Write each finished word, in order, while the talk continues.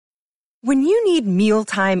When you need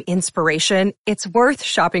mealtime inspiration, it's worth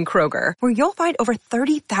shopping Kroger, where you'll find over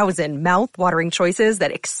 30,000 mouth-watering choices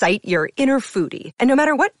that excite your inner foodie. And no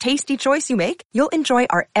matter what tasty choice you make, you'll enjoy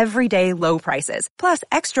our everyday low prices, plus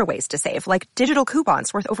extra ways to save, like digital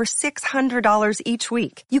coupons worth over $600 each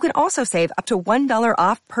week. You can also save up to $1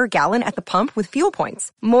 off per gallon at the pump with fuel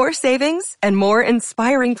points. More savings and more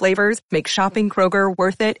inspiring flavors make shopping Kroger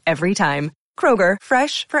worth it every time. Kroger,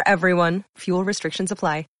 fresh for everyone. Fuel restrictions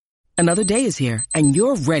apply. Another day is here, and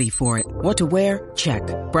you're ready for it. What to wear? Check.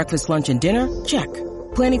 Breakfast, lunch, and dinner? Check.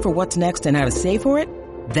 Planning for what's next and how to save for it?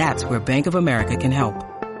 That's where Bank of America can help.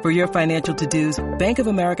 For your financial to-dos, Bank of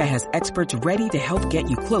America has experts ready to help get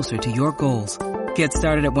you closer to your goals. Get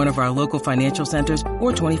started at one of our local financial centers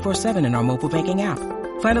or 24/7 in our mobile banking app.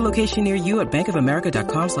 Find a location near you at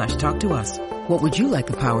bankofamerica.com/talktous. What would you like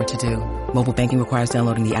the power to do? Mobile banking requires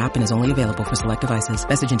downloading the app and is only available for select devices.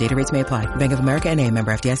 Message and data rates may apply. Bank of America N.A.,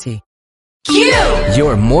 member FDIC. Q!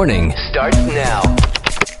 Your morning starts now.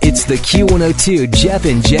 It's the Q102 Jeff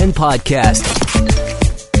and Jen podcast.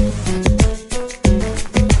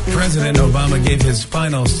 President Obama gave his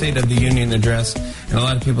final State of the Union address, and a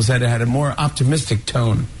lot of people said it had a more optimistic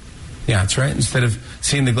tone. Yeah, that's right. Instead of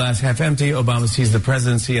seeing the glass half empty, Obama sees the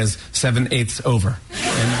presidency as 7/8 over.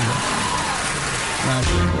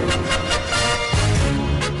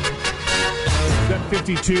 That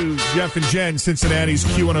 52, Jeff and Jen, Cincinnati's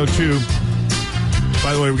Q102.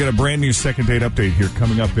 By the way, we got a brand new second date update here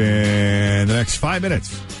coming up in the next 5 minutes.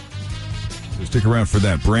 So stick around for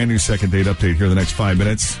that brand new second date update here in the next 5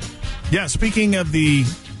 minutes. Yeah, speaking of the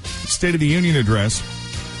State of the Union address,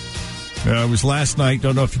 it was last night.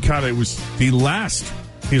 Don't know if you caught it. It was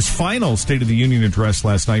his final State of the Union address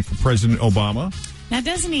last night for President Obama. Now,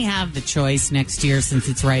 doesn't he have the choice next year since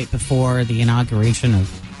it's right before the inauguration of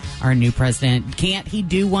our new president? Can't he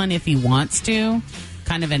do one if he wants to?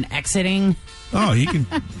 Kind of an exiting? Oh, he can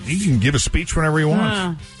give a speech whenever he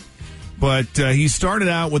wants. But he started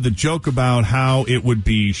out with a joke about how it would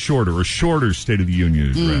be a shorter State of the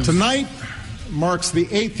Union address. Tonight marks the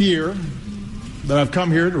 8th year that I've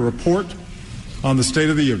come here to report on the State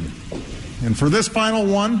of the Union. And for this final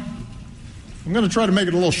one, I'm going to try to make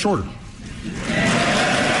it a little shorter.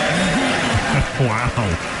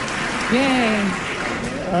 Wow. Yay.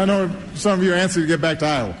 I know some of you are antsy to get back to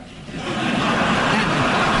Iowa.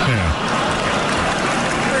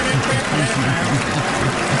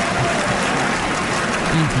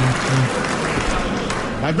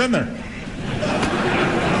 I've been there.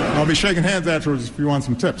 I'll be shaking hands afterwards if you want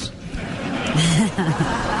some tips.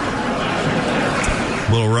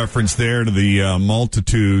 Little reference there to the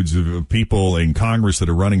multitudes of people in Congress that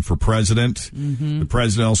are running for president. Mm-hmm. The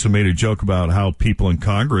president also made a joke about how people in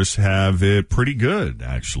Congress have it pretty good,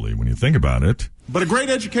 actually, when you think about it. But a great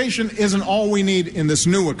education isn't all we need in this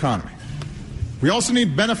new economy. We also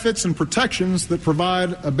need benefits and protections that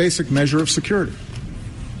provide a basic measure of security.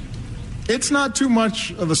 It's not too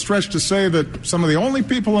much of a stretch to say that some of the only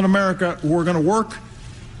people in America who are going to work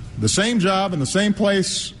the same job in the same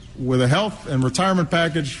place with a health and retirement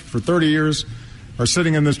package for 30 years are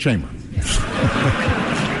sitting in this chamber.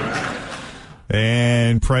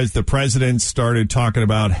 And the president started talking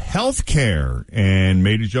about health care and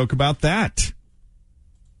made a joke about that.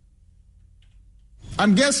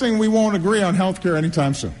 I'm guessing we won't agree on health care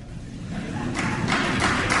anytime soon.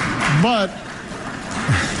 But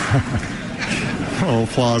oh,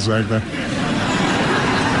 applause right there.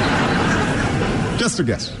 Just a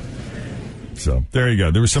guess. So there you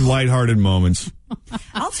go. There were some lighthearted moments.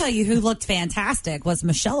 I'll tell you who looked fantastic was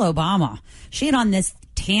Michelle Obama. She had on this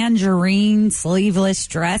tangerine sleeveless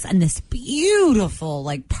dress and this beautiful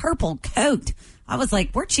like purple coat. I was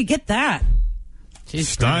like, where'd she get that? She's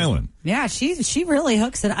styling. Yeah, she really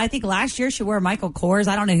hooks it. I think last year she wore Michael Kors.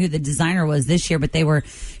 I don't know who the designer was this year, but they were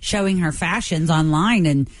showing her fashions online,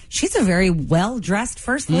 and she's a very well-dressed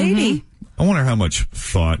first lady. Mm-hmm. I wonder how much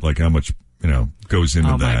thought, like how much, goes into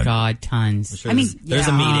that. Oh, my God, tons. Sure there's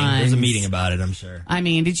a meeting. There's a meeting about it, I'm sure. I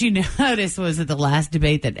mean, did you notice, was it the last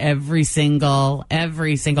debate that every single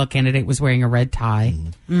candidate was wearing a red tie?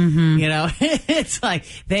 Mm-hmm. It's like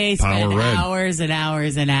they spent hours and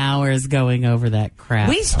hours and hours going over that crap.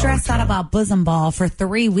 We stressed out about bosom ball for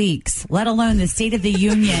 3 weeks, let alone the State of the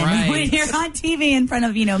Union. Right. When you're on TV in front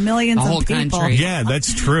of, millions the whole of people. Country. Yeah,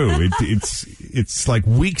 that's true. It's like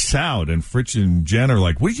weeks out, and Fritz and Jen are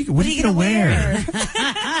like, what are you going to wear?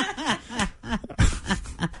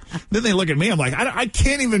 Then they look at me. I'm like, I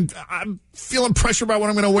can't even. I'm feeling pressure about what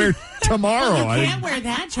I'm going to wear tomorrow. Well, you can't wear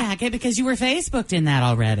that jacket because you were Facebooked in that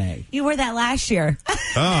already. You wore that last year.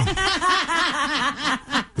 Oh,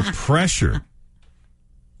 the pressure.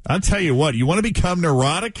 I'll tell you what, you want to become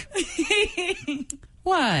neurotic?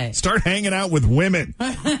 What? Start hanging out with women.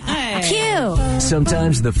 Cute.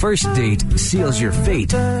 Sometimes the first date seals your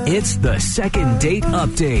fate. It's the second date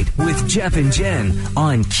update with Jeff and Jen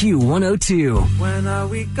on Q102. When are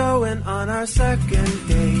we going on our second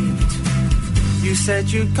date? You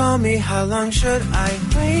said you'd call me. How long should I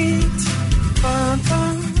wait? Bum,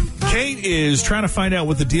 bum. Kate is trying to find out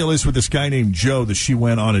what the deal is with this guy named Joe that she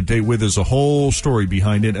went on a date with. There's a whole story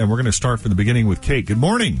behind it, and we're going to start from the beginning with Kate. Good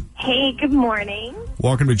morning. Hey, good morning.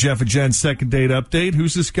 Welcome to Jeff and Jen's second date update.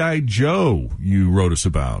 Who's this guy Joe you wrote us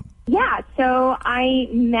about? Yeah, so I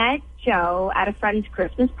met Joe at a friend's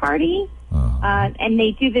Christmas party, and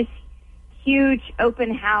they do this huge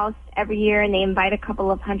open house every year, and they invite a couple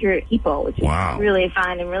of hundred people, which is really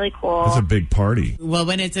fun and really cool. That's a big party. Well,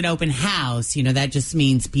 when it's an open house, that just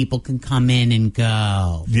means people can come in and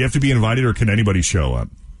go. Do you have to be invited, or can anybody show up?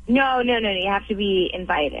 No. You have to be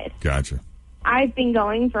invited. Gotcha. I've been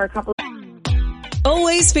going for a couple.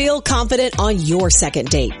 Always feel confident on your second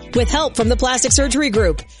date. With help from the Plastic Surgery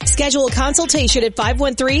Group. Schedule a consultation at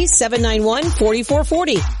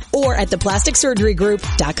 513-791-4440 or at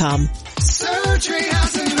theplasticsurgerygroup.com. Surgery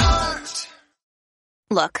has an art.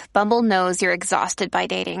 Look, Bumble knows you're exhausted by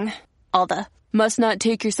dating. All the must not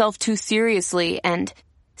take yourself too seriously and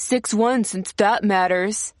 6'1" since that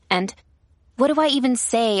matters. And what do I even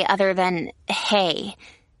say other than hey?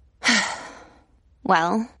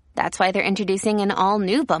 Well, that's why they're introducing an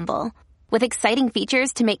all-new Bumble with exciting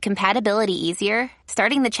features to make compatibility easier,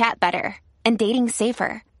 starting the chat better, and dating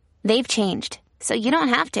safer. They've changed, so you don't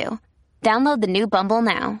have to. Download the new Bumble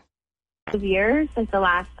now. Years since the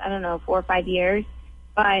last, 4 or 5 years,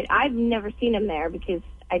 but I've never seen him there because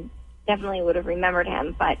I definitely would have remembered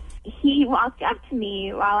him. But he walked up to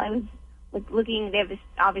me while I was looking. They have this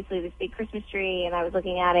big Christmas tree, and I was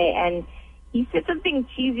looking at it, and he said something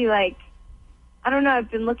cheesy like, I don't know, I've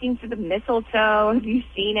been looking for the mistletoe. Have you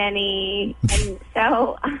seen any? And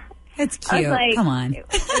so it's cute. I was like, come on.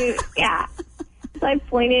 Yeah. So I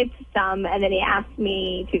pointed to some, and then he asked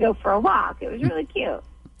me to go for a walk. It was really cute.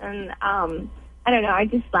 And I don't know, I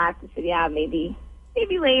just laughed and said, yeah, maybe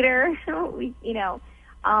later. So we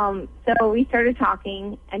started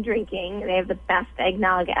talking and drinking. They have the best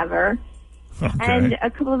eggnog ever. Okay. And a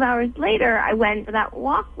couple of hours later, I went for that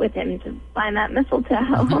walk with him to find that mistletoe.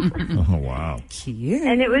 Oh, wow. Cute.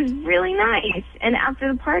 And it was really nice. And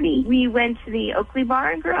after the party, we went to the Oakley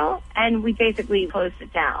Bar and Grill, and we basically closed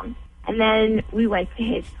it down. And then we went to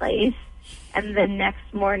his place. And the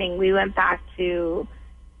next morning, we went back to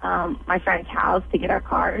my friend's house to get our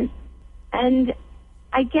cars. And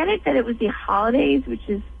I get it that it was the holidays, which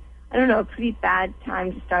is, I don't know, a pretty bad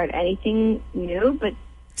time to start anything new, but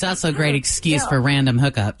it's also a great excuse for random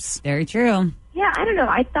hookups. Very true. Yeah, I don't know.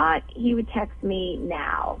 I thought he would text me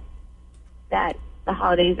now that the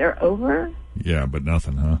holidays are over. Yeah, but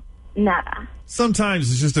nothing, huh? Nada. Sometimes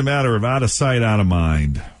it's just a matter of out of sight, out of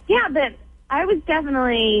mind. Yeah, but I was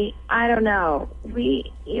definitely, I don't know.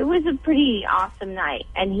 It was a pretty awesome night,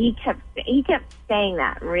 and he kept saying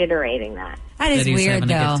that, reiterating that. That is weird,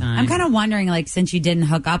 though. I'm kind of wondering, since you didn't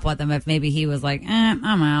hook up with him, if maybe he was like, I'm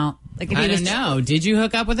out. Like, if I don't know. Did you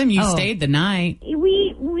hook up with him? You stayed the night.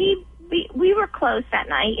 We were close that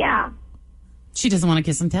night, yeah. She doesn't want to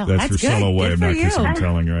kiss and tell. That's her subtle way of not kissing and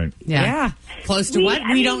telling, right? Yeah. Close to what?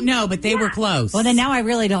 We don't know, but they were close. Well, then now I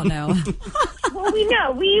really don't know. Well, we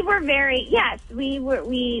know. We were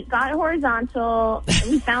we got horizontal.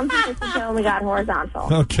 We found the mistletoe and we got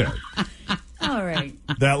horizontal. Okay. All right.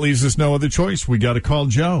 That leaves us no other choice. We got to call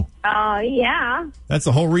Joe. Yeah. That's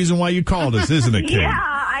the whole reason why you called us, isn't it, Kate? Yeah,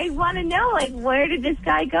 I want to know, where did this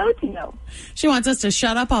guy go to? She wants us to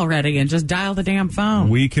shut up already and just dial the damn phone.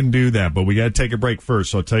 We can do that, but we got to take a break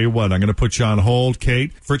first. So I'll tell you what, I'm going to put you on hold,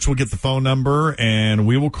 Kate. Fritz will get the phone number, and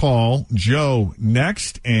we will call Joe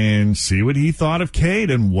next and see what he thought of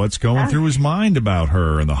Kate and what's going through his mind about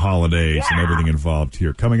her and the holidays and everything involved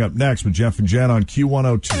here. Coming up next with Jeff and Jen on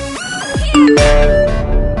Q102.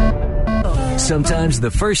 Sometimes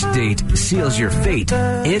the first date seals your fate.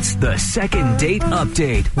 It's the second date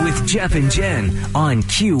update with Jeff and Jen on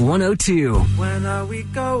Q102. When are we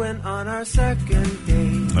going on our second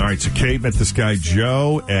date? All right, so Kate met this guy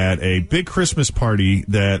Joe at a big Christmas party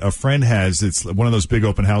that a friend has. It's one of those big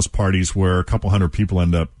open house parties where a couple hundred people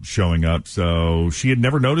end up showing up. So she had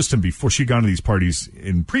never noticed him before. She'd gone to these parties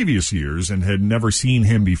in previous years and had never seen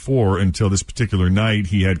him before until this particular night.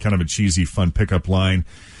 He had kind of a cheesy, fun pickup line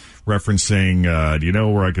referencing, do you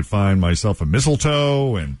know where I could find myself a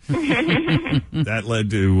mistletoe? And that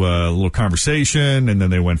led to a little conversation, and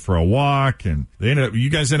then they went for a walk, and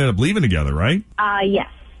you guys ended up leaving together, right?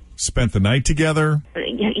 Yes. spent the night together?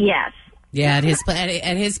 Yes. Yeah, at his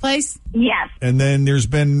place? Yes. And then there's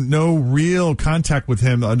been no real contact with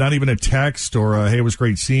him, not even a text or, hey, it was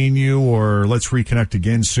great seeing you, or let's reconnect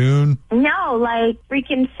again soon? No, like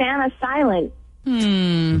freaking Santa silent.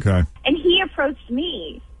 Okay. And he approached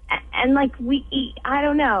me. And like, I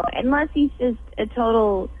don't know, unless he's just a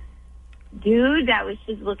total dude that was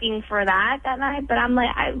just looking for that night. But I'm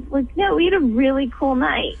like, no, we had a really cool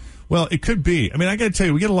night. Well, it could be. I mean, I got to tell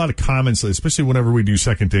you, we get a lot of comments, especially whenever we do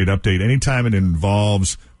Second Date Update. Anytime it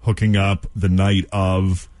involves hooking up the night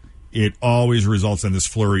of, it always results in this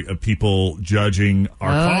flurry of people judging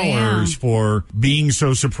our callers for being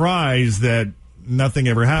so surprised that nothing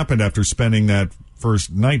ever happened after spending that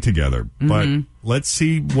first night together. But let's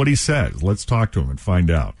see what he says. Let's talk to him and find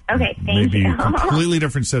out. Okay, thank Maybe you. a completely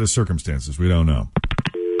different set of circumstances. We don't know.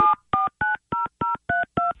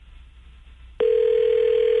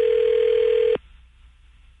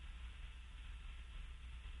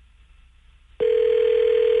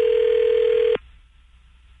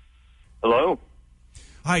 Hello.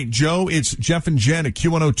 Hi, Joe. It's Jeff and Jen at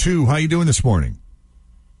Q102. How you doing this morning?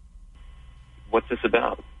 What's this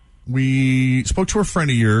about? We spoke to a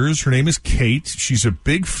friend of yours. Her name is Kate. She's a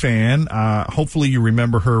big fan. Hopefully you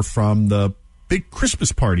remember her from the big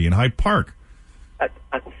Christmas party in Hyde Park. I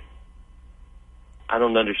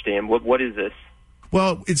don't understand. What is this?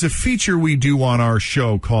 Well, it's a feature we do on our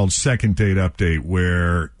show called Second Date Update,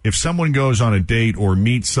 where if someone goes on a date or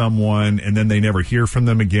meets someone and then they never hear from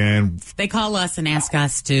them again, they call us and ask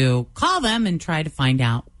us to call them and try to find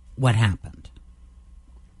out what happened.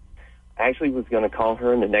 I actually was going to call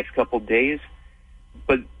her in the next couple of days,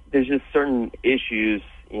 but there's just certain issues,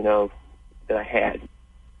 that I had.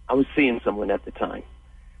 I was seeing someone at the time.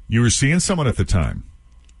 You were seeing someone at the time?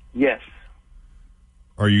 Yes.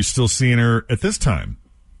 Are you still seeing her at this time?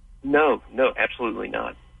 No, absolutely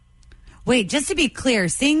not. Wait, just to be clear,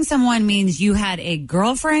 seeing someone means you had a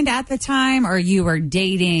girlfriend at the time, or you were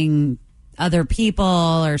dating other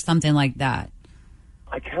people or something like that?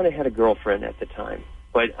 I kind of had a girlfriend at the time,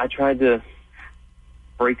 but I tried to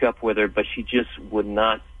break up with her, but she just would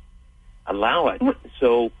not allow it.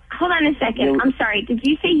 So hold on a second. I'm sorry. Did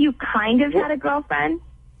you say you kind of had a girlfriend?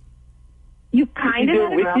 You kind of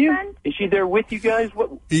had a girlfriend? Is she there with you guys?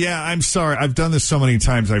 What? Yeah, I'm sorry. I've done this so many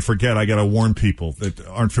times, I forget. I got to warn people that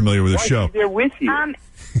aren't familiar with the show. Is she there with you?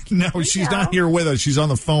 No, she's not here with us. She's on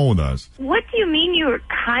the phone with us. What do you mean you were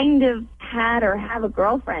kind of had or have a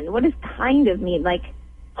girlfriend? What does kind of mean? Like,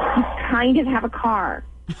 you kind of have a car.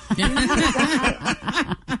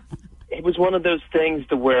 It was one of those things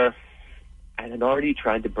to where I had already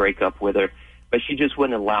tried to break up with her, but she just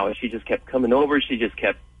wouldn't allow it. She just kept coming over. She just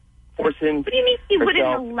kept forcing. What do you mean she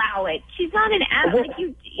herself. wouldn't allow it? She's not an adult.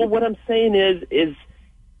 Well, what I'm saying is,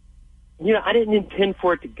 I didn't intend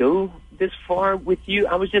for it to go this far with you.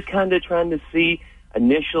 I was just kind of trying to see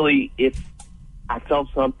initially if I felt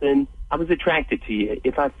something. I was attracted to you.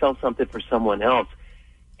 If I felt something for someone else,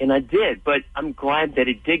 and I did. But I'm glad that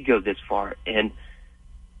it did go this far. And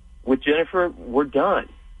with Jennifer, we're done.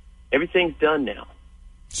 Everything's done now.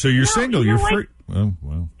 So you're single. You're free.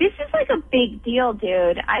 Well. This is like a big deal,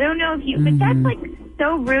 dude. I don't know if you, but that's like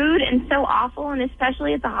so rude and so awful, and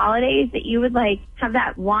especially at the holidays that you would like have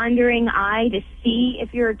that wandering eye to see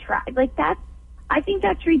if you're attracted. Like that, I think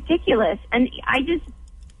that's ridiculous. And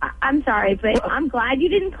I'm sorry, but I'm glad you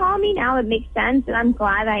didn't call me. Now it makes sense, and I'm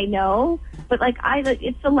glad I know. But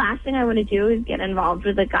it's the last thing I want to do is get involved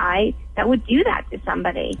with a guy that would do that to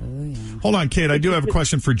somebody. Hold on, Kate. I do have a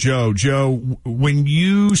question for Joe. Joe, when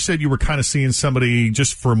you said you were kind of seeing somebody,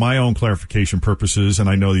 just for my own clarification purposes, and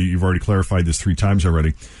I know that you've already clarified this 3 times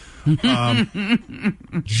already.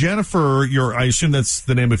 Jennifer, I assume that's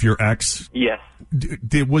the name of your ex? Yes.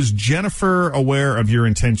 Was Jennifer aware of your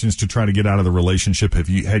intentions to try to get out of the relationship?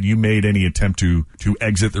 Had you made any attempt to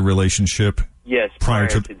exit the relationship? Yes, prior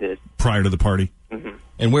to this. Prior to the party? Mm-hmm.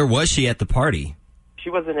 And where was she at the party? She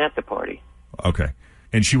wasn't at the party. Okay.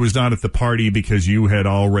 And she was not at the party because you had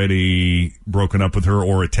already broken up with her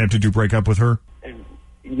or attempted to break up with her?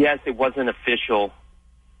 Yes, it wasn't official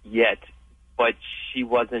yet, but she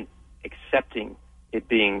wasn't accepting it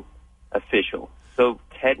being official. So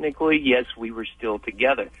technically, yes, we were still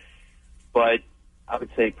together. But I would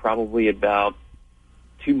say probably about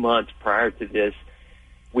 2 months prior to this,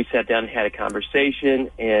 we sat down and had a conversation,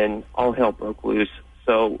 and all hell broke loose.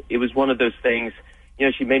 So it was one of those things,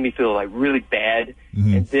 she made me feel like really bad.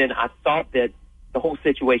 Mm-hmm. And then I thought that the whole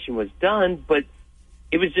situation was done, but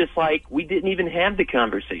it was just like we didn't even have the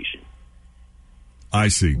conversation. I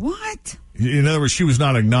see. What? In other words, she was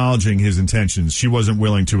not acknowledging his intentions. She wasn't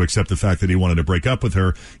willing to accept the fact that he wanted to break up with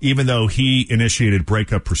her, even though he initiated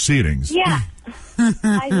breakup proceedings. Yeah.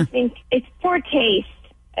 I just think it's poor taste,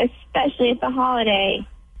 especially at the holiday.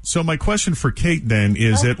 So my question for Kate then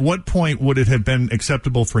is, at what point would it have been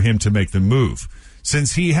acceptable for him to make the move,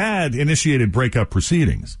 since he had initiated breakup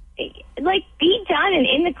proceedings? Like, be done and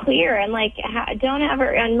in the clear, and like, don't have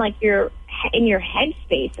her in like in your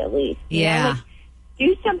headspace at least. Yeah. Like,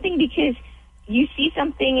 do something because you see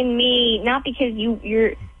something in me, not because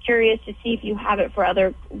you're curious to see if you have it for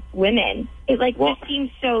other women. It just seems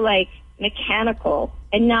so like mechanical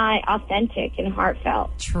and not authentic and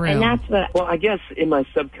heartfelt. True. And that's what. Well, I guess in my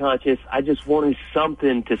subconscious, I just wanted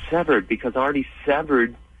something to sever it because I already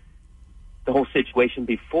severed the whole situation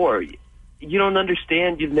before. You don't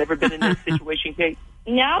understand? You've never been in this situation, Kate?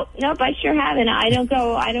 Nope, I sure haven't. I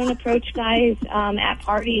don't approach guys at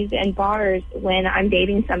parties and bars when I'm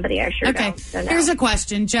dating somebody. I sure don't. So no. Here's a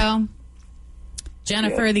question, Joe.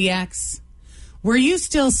 Jennifer, the ex. Were you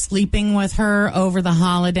still sleeping with her over the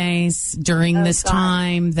holidays during this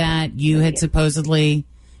time that you had supposedly,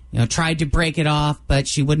 tried to break it off, but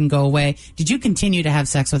she wouldn't go away? Did you continue to have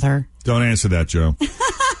sex with her? Don't answer that, Joe.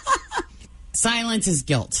 Silence is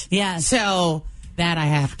guilt. Yeah. So that I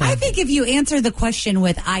have to. I think if you answer the question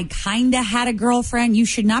with, I kind of had a girlfriend, you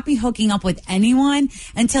should not be hooking up with anyone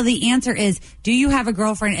until the answer is, do you have a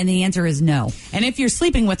girlfriend? And the answer is no. And if you're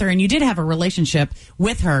sleeping with her and you did have a relationship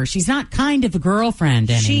with her, she's not kind of a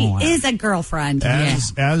girlfriend anymore. She is a girlfriend.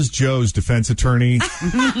 As Joe's defense attorney,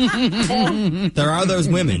 there are those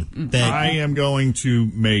women that I am going to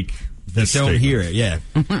make this don't statement. hear it. Yeah.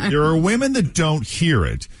 There are women that don't hear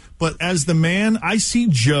it. But as the man, I see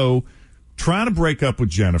Joe trying to break up with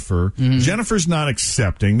Jennifer. Mm-hmm. Jennifer's not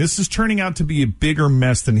accepting. This is turning out to be a bigger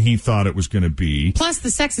mess than he thought it was going to be. Plus,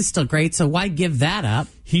 the sex is still great, so why give that up?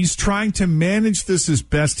 He's trying to manage this as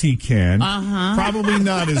best he can. Probably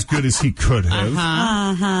not as good as he could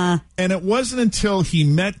have. And it wasn't until he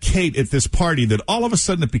met Kate at this party that all of a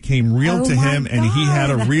sudden it became real to him, and he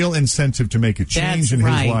had a real incentive to make a change in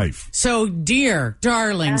his life. So, dear,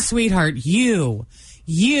 darling, sweetheart, you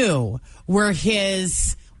were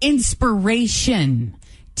his inspiration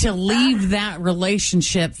to leave that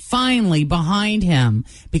relationship finally behind him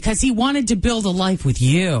because he wanted to build a life with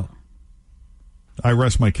you. I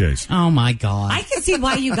rest my case. Oh, my God. I can see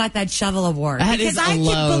why you got that shovel award. That because is a I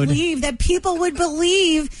load. can believe that people would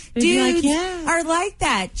believe dudes are like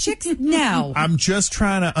that. Chicks, no. I'm just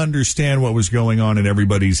trying to understand what was going on in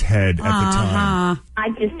everybody's head at the time. I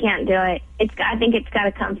just can't do it. I think it's got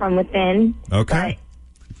to come from within. Okay.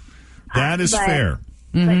 That is fair.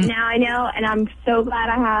 But now I know, and I'm so glad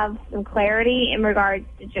I have some clarity in regards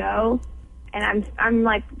to Joe, and I'm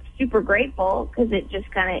like super grateful because it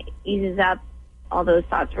just kind of eases up all those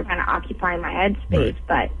thoughts were kind of occupying my headspace.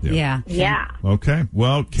 Right. But yeah. Okay.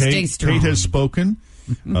 Well, Kate has spoken.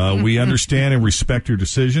 We understand and respect your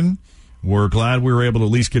decision. We're glad we were able to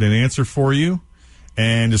at least get an answer for you.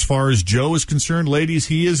 And as far as Joe is concerned, ladies,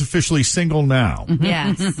 he is officially single now.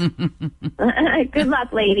 Yes. Good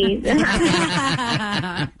luck, ladies.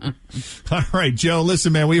 All right, Joe,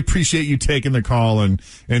 listen, man, we appreciate you taking the call and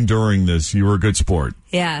enduring this. You were a good sport.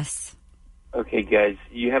 Yes. Okay, guys,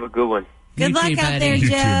 you have a good one. Good luck out there, You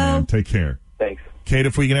Joe. too, man. Take care. Thanks. Kate,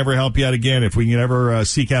 if we can ever help you out again, if we can ever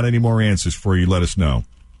seek out any more answers for you, let us know.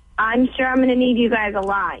 I'm sure I'm going to need you guys a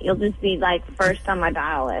lot. You'll just be like first on my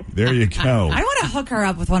dial list. There you go. I want to hook her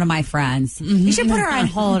up with one of my friends. You should put her on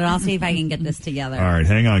hold, and I'll see if I can get this together. All right,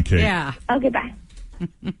 hang on, Kate. Yeah. Okay, bye.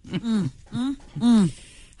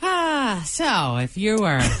 So if you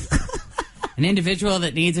are an individual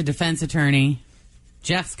that needs a defense attorney,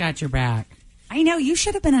 Jeff's got your back. I know. You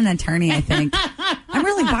should have been an attorney, I think. I'm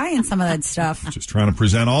really buying some of that stuff. Just trying to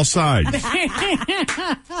present all sides.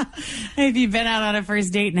 If you've been out on a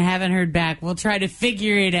first date and haven't heard back, we'll try to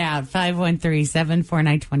figure it out.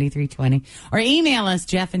 513-749-2320. Or email us,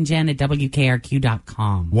 Jeff and Jen at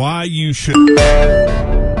WKRQ.com. Why you should...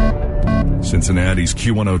 Cincinnati's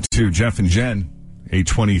Q102, Jeff and Jen,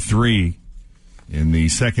 823. In the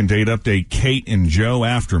second date update, Kate and Joe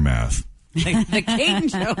aftermath. The Kate and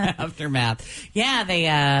Joe aftermath. Yeah, they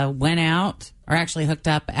went out, or actually hooked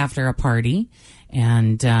up after a party,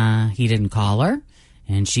 and he didn't call her,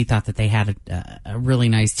 and she thought that they had a really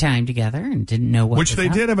nice time together and didn't know what Which they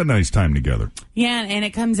did have a nice time together. Yeah, and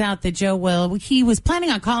it comes out that Joe he was planning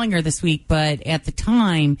on calling her this week, but at the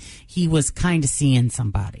time, he was kind of seeing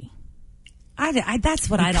somebody. That's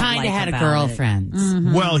what I don't like. Kind of had a about girlfriend.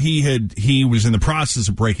 Mm-hmm. Well, he was in the process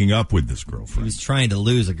of breaking up with this girlfriend. He was trying to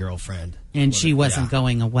lose a girlfriend. And she wasn't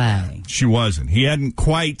going away. She wasn't. He hadn't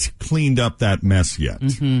quite cleaned up that mess yet.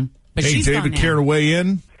 Mm-hmm. But hey, she's David, care to weigh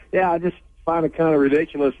in? Yeah, I just find it kind of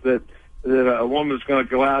ridiculous that a woman's going to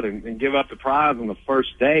go out and give up the prize on the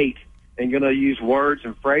first date and going to use words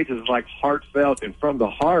and phrases like heartfelt and from the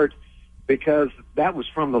heart, because that was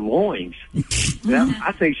from the loins.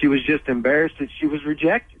 I think she was just embarrassed that she was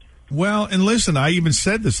rejected. Well, and listen, I even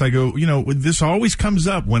said this. I go, this always comes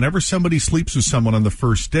up whenever somebody sleeps with someone on the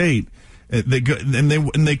first date. They go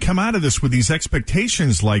and they come out of this with these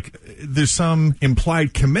expectations, like there's some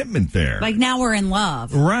implied commitment there. Like now we're in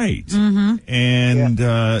love, right? Mm-hmm. And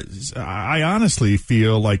I honestly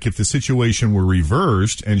feel like if the situation were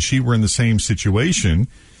reversed and she were in the same situation,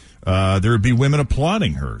 there would be women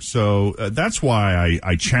applauding her. So that's why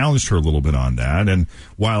I challenged her a little bit on that. And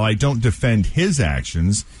while I don't defend his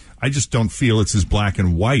actions, I just don't feel it's as black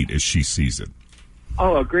and white as she sees it.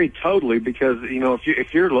 Oh, agreed totally. Because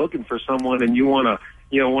if you're looking for someone and you want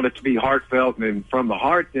it to be heartfelt and from the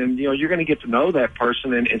heart, then you're going to get to know that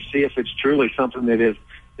person and see if it's truly something that is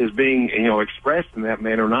being expressed in that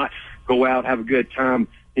manner. Not go out, have a good time,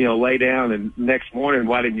 lay down, and next morning,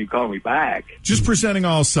 why didn't you call me back? Just presenting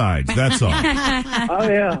all sides, that's all.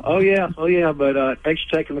 Oh yeah. But thanks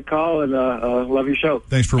for taking the call, and love your show.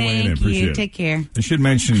 Thanks for weighing in. Appreciate it. Take care. I should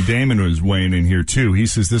mention Damon was weighing in here, too. He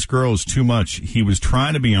says, this girl is too much. He was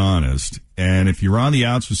trying to be honest, and if you're on the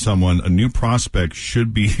outs with someone, a new prospect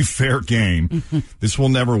should be fair game. This will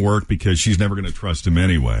never work because she's never going to trust him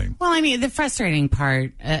anyway. Well, I mean, the frustrating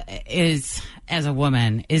part is, as a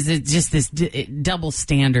woman, is it just this double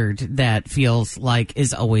standard that feels like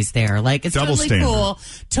is always there. Like, it's double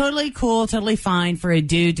totally cool, totally fine for a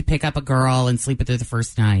dude to pick up a girl and sleep with her the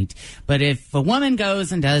first night. But if a woman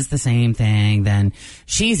goes and does the same thing, then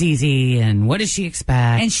she's easy, and what does she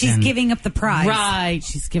expect? And she's giving up the prize. Right,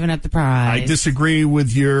 she's giving up the prize. I disagree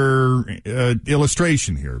with your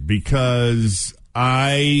illustration here because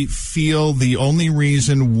I feel the only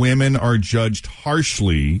reason women are judged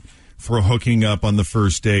harshly for hooking up on the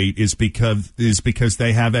first date is because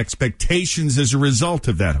they have expectations as a result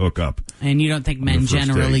of that hookup. And you don't think men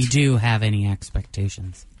generally do have any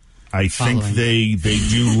expectations? I think they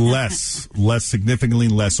do significantly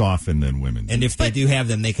less often than women do. And if they do have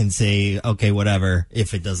them, they can say, okay, whatever.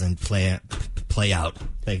 If it doesn't play out,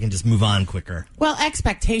 they can just move on quicker. Well,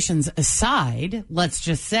 expectations aside, let's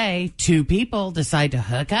just say two people decide to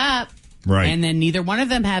hook up. Right. And then neither one of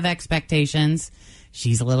them have expectations.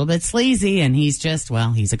 She's a little bit sleazy, and he's just,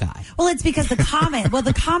 he's a guy. Well, it's because the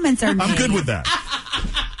comments are made. I'm good with that.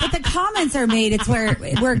 But the comments are made, it's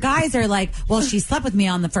where guys are like, well, she slept with me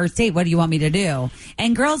on the first date. What do you want me to do?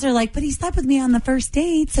 And girls are like, but he slept with me on the first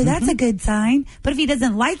date, so that's a good sign. But if he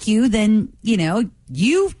doesn't like you, then,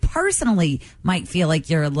 you personally might feel like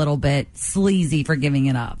you're a little bit sleazy for giving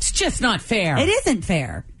it up. It's just not fair. It isn't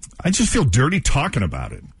fair. I just feel dirty talking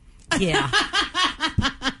about it. Yeah.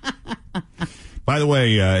 By the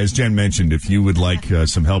way, as Jen mentioned, if you would like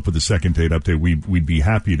some help with the second date update, we'd be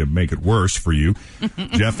happy to make it worse for you.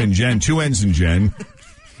 Jeff and Jen, 2 N's in Jen.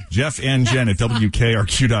 Jeff and Jen at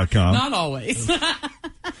WKRQ.com. Not always.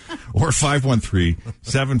 Or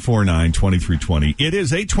 513-749-2320. It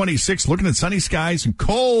is 8:26, looking at sunny skies and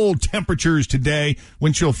cold temperatures today.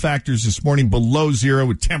 Wind chill factors this morning below zero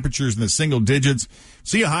with temperatures in the single digits.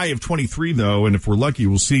 See a high of 23, though, and if we're lucky,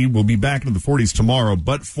 we'll be back into the 40s tomorrow.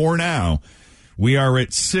 But for now, we are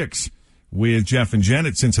at 6 with Jeff and Jen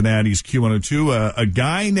at Cincinnati's Q102. A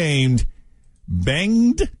guy named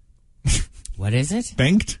Bengd. What is it?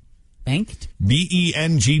 Bengt. Bengt?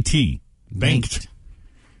 B-E-N-G-T. Bengt.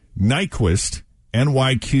 Nyquist.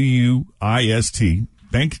 N-Y-Q-U-I-S-T.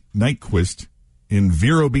 Bengt Nyquist in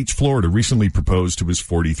Vero Beach, Florida, recently proposed to his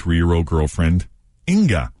 43-year-old girlfriend,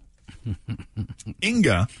 Inga.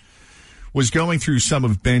 Inga was going through some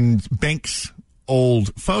of Benk's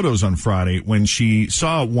old photos on Friday when she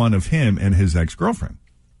saw one of him and his ex-girlfriend.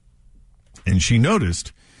 And she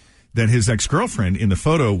noticed that his ex-girlfriend in the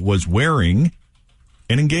photo was wearing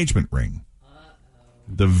an engagement ring.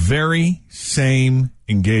 The very same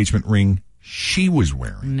engagement ring she was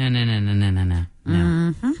wearing. No.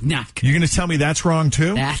 Mm-hmm. No. You're going to tell me that's wrong,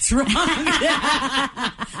 too? That's wrong.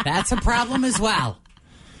 That's a problem as well.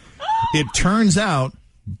 It turns out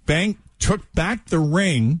Bank took back the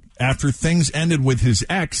ring after things ended with his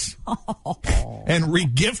ex and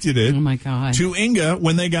regifted it to Inga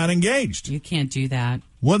when they got engaged. You can't do that.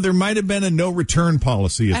 Well, there might have been a no return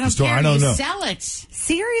policy at the store. I don't know. Sell it.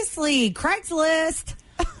 Seriously, Craigslist.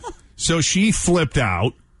 So she flipped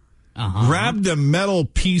out grabbed a metal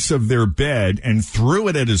piece of their bed and threw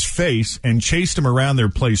it at his face and chased him around their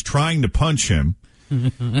place trying to punch him.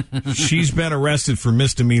 She's been arrested for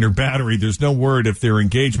misdemeanor battery. There's no word if their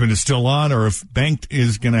engagement is still on or if Bank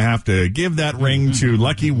is going to have to give that ring to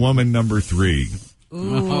lucky woman number 3.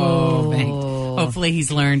 Oh, Bank. Hopefully he's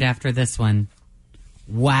learned after this one.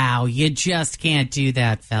 Wow, you just can't do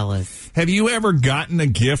that, fellas. Have you ever gotten a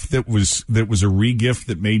gift that was a re-gift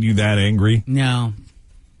that made you that angry? No.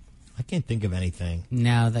 I can't think of anything.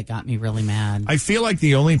 No, that got me really mad. I feel like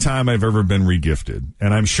the only time I've ever been re-gifted,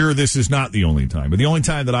 and I'm sure this is not the only time, but the only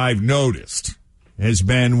time that I've noticed has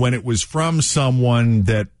been when it was from someone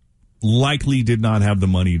that likely did not have the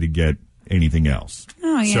money to get anything else.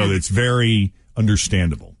 Oh, yeah. So it's very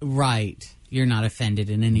understandable. Right. You're not offended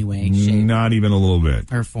in any way, shape, not even a little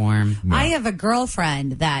bit. or form. No. I have a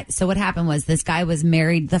girlfriend so what happened was this guy was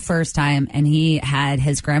married the first time and he had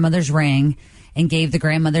his grandmother's ring and gave the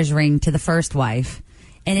grandmother's ring to the first wife.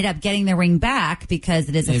 Ended up getting the ring back because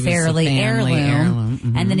it is a family heirloom.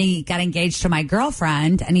 Mm-hmm. And then he got engaged to my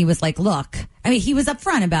girlfriend and he was like, look, I mean, he was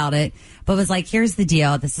upfront about it, but was like, here's the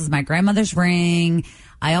deal. This is my grandmother's ring.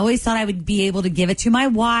 I always thought I would be able to give it to my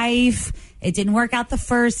wife. It didn't work out the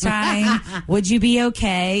first time. Would you be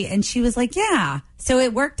okay? And she was like, yeah. So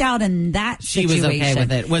it worked out in that She situation. was okay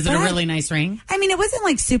with it. Was it But a really nice ring? I mean, it wasn't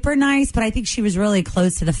like super nice, but I think she was really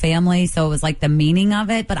close to the family. So it was like the meaning of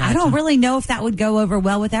it. But I don't really know if that would go over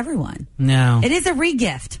well with everyone. No. It is a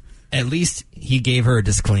re-gift. At least he gave her a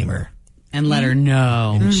disclaimer. And let her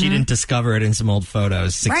know. And she didn't discover it in some old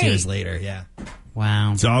photos 6 Right. years later. Yeah.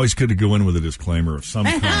 Wow. It's always good to go in with a disclaimer of some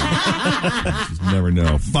kind. You just never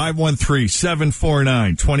know.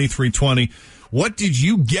 513-749-2320. What did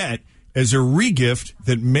you get as a re-gift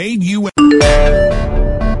that made you...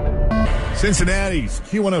 Cincinnati's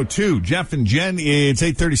Q102. Jeff and Jen, it's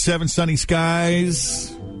 8:37, sunny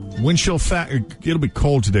skies. Wind chill factor, it'll be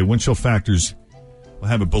cold today. Wind chill factors will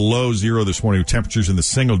have it below 0 this morning. Temperatures in the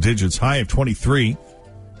single digits. High of 23.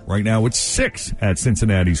 Right now it's 6 at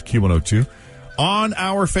Cincinnati's Q102. On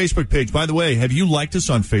our Facebook page. By the way, have you liked us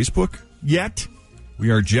on Facebook yet? We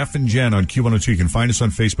are Jeff and Jen on Q102. You can find us on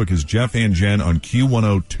Facebook as Jeff and Jen on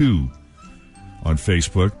Q102 on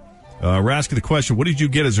Facebook. We're asking the question, what did you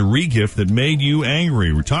get as a re-gift that made you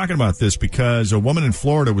angry? We're talking about this because a woman in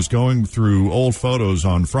Florida was going through old photos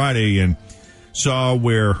on Friday and saw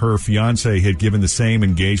where her fiance had given the same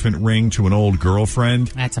engagement ring to an old girlfriend.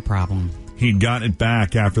 That's a problem. He'd gotten it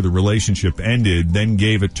back after the relationship ended, then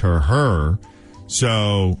gave it to her.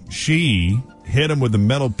 So she hit him with a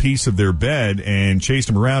metal piece of their bed and chased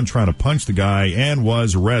him around trying to punch the guy and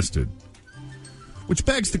was arrested. Which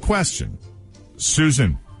begs the question,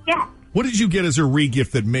 Susan. Yeah. What did you get as a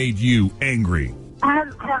re-gift that made you angry? I don't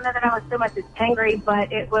know that I was so much as angry,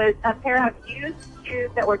 but it was a pair of used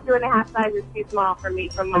shoes that were 2.5 sizes too small for me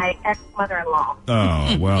from my ex-mother-in-law.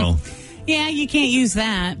 Oh, well. Yeah, you can't use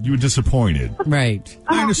that. You were disappointed. Right.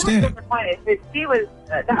 I understand. I was disappointed. But she was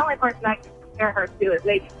the only person I could compare her to is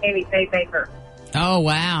maybe Tammy Faye Baker. Oh,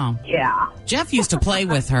 wow. Yeah. Jeff used to play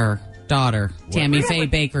with her daughter, Tammy Faye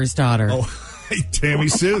Baker's daughter. Oh, hey, Tammy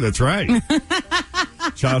Sue, that's right.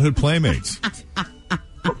 Childhood playmates.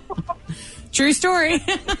 True story.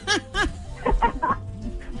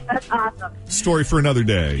 That's awesome. Story for another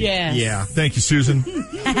day. Yes. Yeah. Thank you, Susan.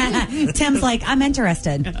 Tim's like, I'm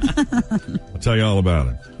interested. I'll tell you all about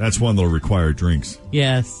it. That's one that'll require drinks.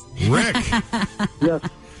 Yes. Rick. Yes.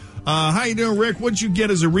 How you doing, Rick? What'd you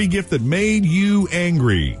get as a re-gift that made you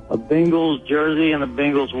angry? A Bengals jersey and a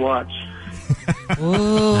Bengals watch.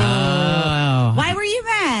 Oh. Why were you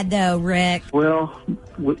mad, though, Rick? Well,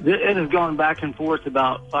 it has gone back and forth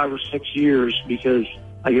about 5 or 6 years because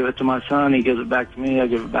I give it to my son, he gives it back to me, I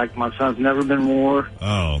give it back to my son. It's never been more.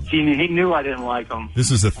 Oh. He knew I didn't like him.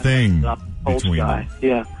 This is a thing between guy.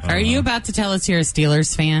 Yeah. Are you about to tell us you're a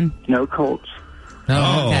Steelers fan? No, Colts.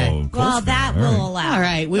 Oh, okay. Well, that All right. will allow. All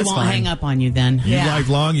right, we That's won't fine. hang up on you then. You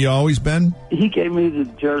lifelong? You always been? He gave me the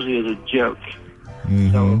jersey as a joke.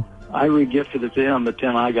 Mm-hmm. So I re-gifted it to him, but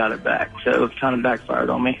then I got it back. So it kind of backfired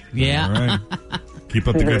on me. Yeah. All right. Keep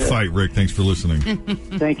up the good fight, Rick. Thanks for listening.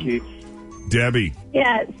 Thank you. Debbie,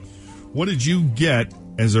 Yes. what did you get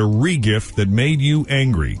as a re-gift that made you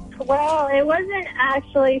angry? Well, it wasn't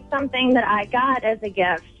actually something that I got as a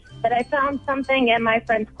gift, but I found something in my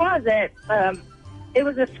friend's closet. It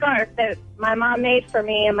was a scarf that my mom made for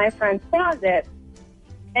me in my friend's closet.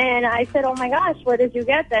 And I said, oh, my gosh, where did you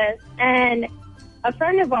get this? And a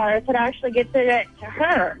friend of ours had actually gifted it to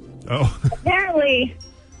her. Oh. Apparently,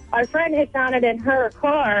 our friend had found it in her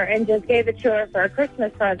car and just gave it to her for a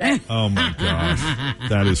Christmas present. Oh, my gosh.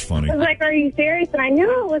 That is funny. I was like, are you serious? And I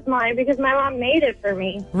knew it was mine because my mom made it for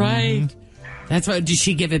me. Right. That's what. Did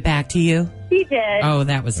she give it back to you? She did. Oh,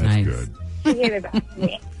 that was nice. Good. She gave it back to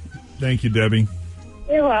me. Thank you, Debbie.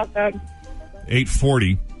 You're welcome.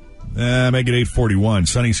 8:40. Make it 8:41.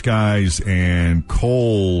 Sunny skies and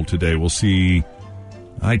cold today. We'll see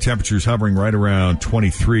high temperatures hovering right around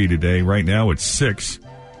 23 today. Right now it's 6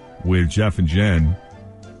 with Jeff and Jen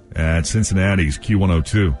at Cincinnati's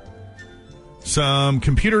Q102. Some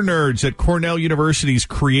computer nerds at Cornell University's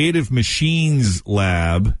Creative Machines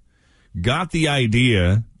Lab got the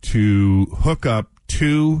idea to hook up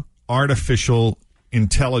 2 artificial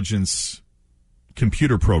intelligence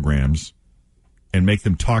computer programs and make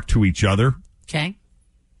them talk to each other. Okay.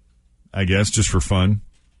 I guess just for fun.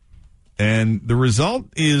 And the result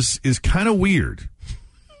is kind of weird.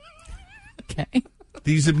 Okay.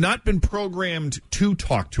 These have not been programmed to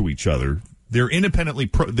talk to each other. They're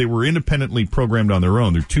they were independently programmed on their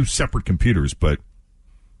own. They're 2 separate computers, but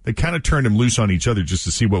they kind of turned them loose on each other just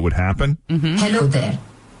to see what would happen. Mm-hmm. Hello there.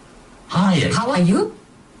 Hi. How are you?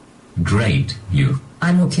 Great. You?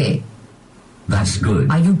 I'm okay. That's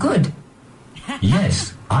good. Are you good?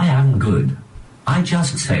 Yes, I am good. I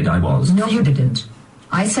just said I was. No, you didn't.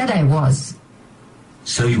 I said I was.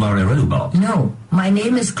 So you are a robot? No, my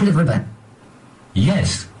name is Cliverbert.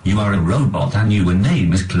 Yes, you are a robot and your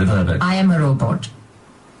name is Cliverbert. I am a robot.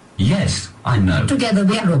 Yes, I know. Together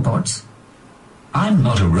we are robots. I'm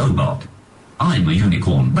not a robot. I'm a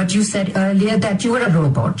unicorn. But you said earlier that you were a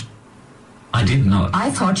robot. I did not.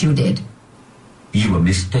 I thought you did. You were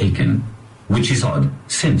mistaken. Which is odd,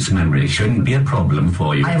 since memory shouldn't be a problem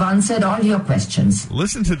for you. I've answered all your questions.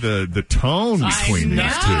 Listen to the tone between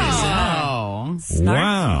these 2.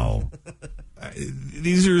 Wow.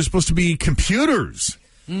 These are supposed to be computers.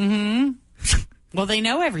 Mm-hmm. Well, they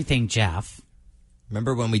know everything, Jeff.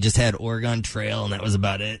 Remember when we just had Oregon Trail and that was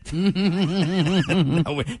about it?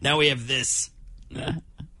 Now we have this.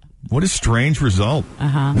 What a strange result.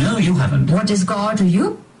 Uh-huh. No, you haven't. What is God to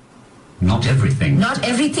you? Not everything. Not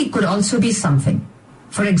everything could also be something.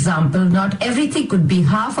 For example, not everything could be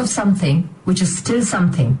half of something, which is still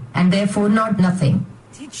something, and therefore not nothing.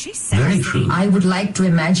 Dude, she's very true. I would like to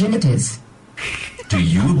imagine it is. Do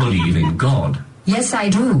you believe in God? Yes, I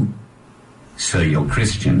do. So you're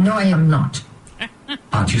Christian? No, I am not.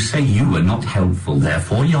 But you say you are not helpful,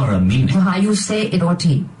 therefore you're a meaning. How you say it,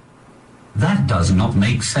 Oti? That does not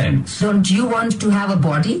make sense. Don't you want to have a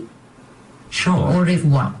body? Sure. Or if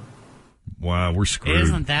what? Wow, we're screwed.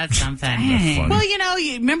 Isn't that something? Funny. Well,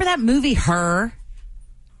 you remember that movie, Her?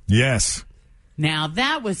 Yes. Now,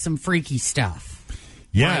 that was some freaky stuff.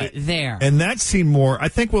 Yeah. Right there. And that seemed more, I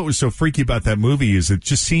think what was so freaky about that movie is it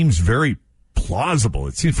just seems very plausible.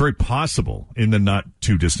 It seems very possible in the not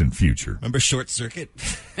too distant future. Remember Short Circuit?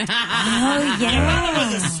 Oh, yeah.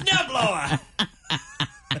 With a snowblower.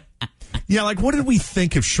 Yeah, like what did we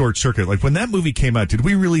think of Short Circuit? Like when that movie came out, did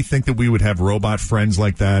we really think that we would have robot friends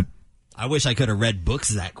like that? I wish I could have read books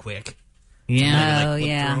that quick. Yeah. Oh,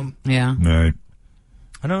 yeah. Yeah. Right.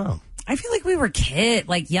 I don't know. I feel like we were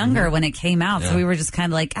younger when it came out, so we were just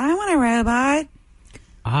kind of like, I want a robot.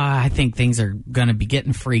 I think things are going to be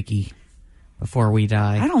getting freaky before we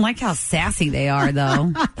die. I don't like how sassy they are,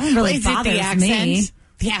 though. That really Is it bothers the accent? me.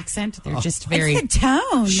 The accent? They're just very It's the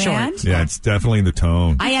tone, short. man. Yeah, it's definitely the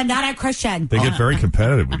tone. I am not a Christian. They get very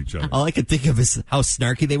competitive with each other. All I could think of is how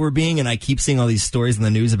snarky they were being, and I keep seeing all these stories in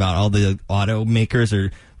the news about all the automakers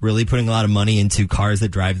are really putting a lot of money into cars that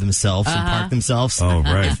drive themselves and park themselves. Oh,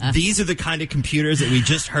 right. These are the kind of computers that we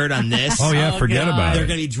just heard on this. Oh, yeah, forget about They're it.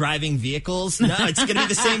 going to be driving vehicles. No, it's going to be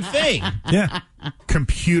the same thing. Yeah.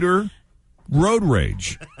 Computer road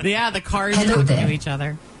rage. Yeah, the cars Hello talking there. to each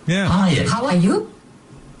other. Yeah. Hi. How are you?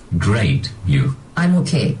 Great. You? I'm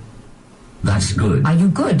okay. That's good. Are you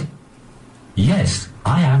good? Yes,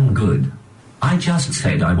 I am good. I just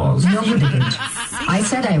said I was. No, you didn't. I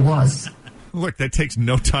said I was. Look, that takes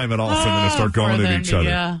no time at all for them to start going for at them each to- other.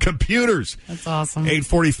 yeah. Computers. That's awesome.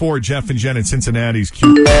 844, Jeff and Jen in Cincinnati's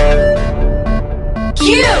Q.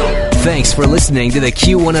 Thanks for listening to the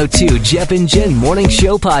Q102 Jeff and Jen Morning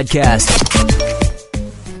Show podcast.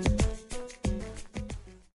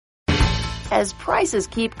 As prices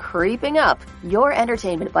keep creeping up, your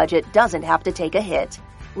entertainment budget doesn't have to take a hit.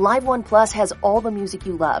 Live One Plus has all the music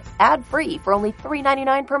you love, ad-free for only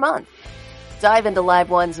 $3.99 per month. Dive into Live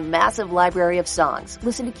One's massive library of songs,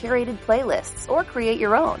 listen to curated playlists, or create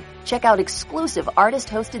your own. Check out exclusive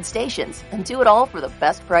artist-hosted stations, and do it all for the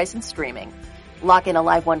best price in streaming. Lock in a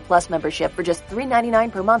Live One Plus membership for just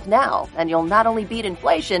 $3.99 per month now, and you'll not only beat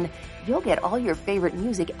inflation, you'll get all your favorite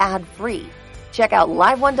music ad-free. Check out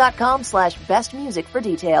liveone.com/bestmusic for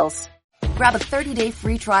details. Grab a 30-day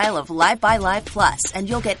free trial of Live by Live Plus, and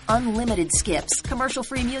you'll get unlimited skips,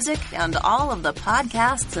 commercial-free music, and all of the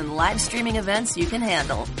podcasts and live streaming events you can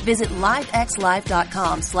handle. Visit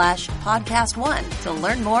livexlive.com/podcast1 to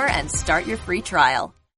learn more and start your free trial.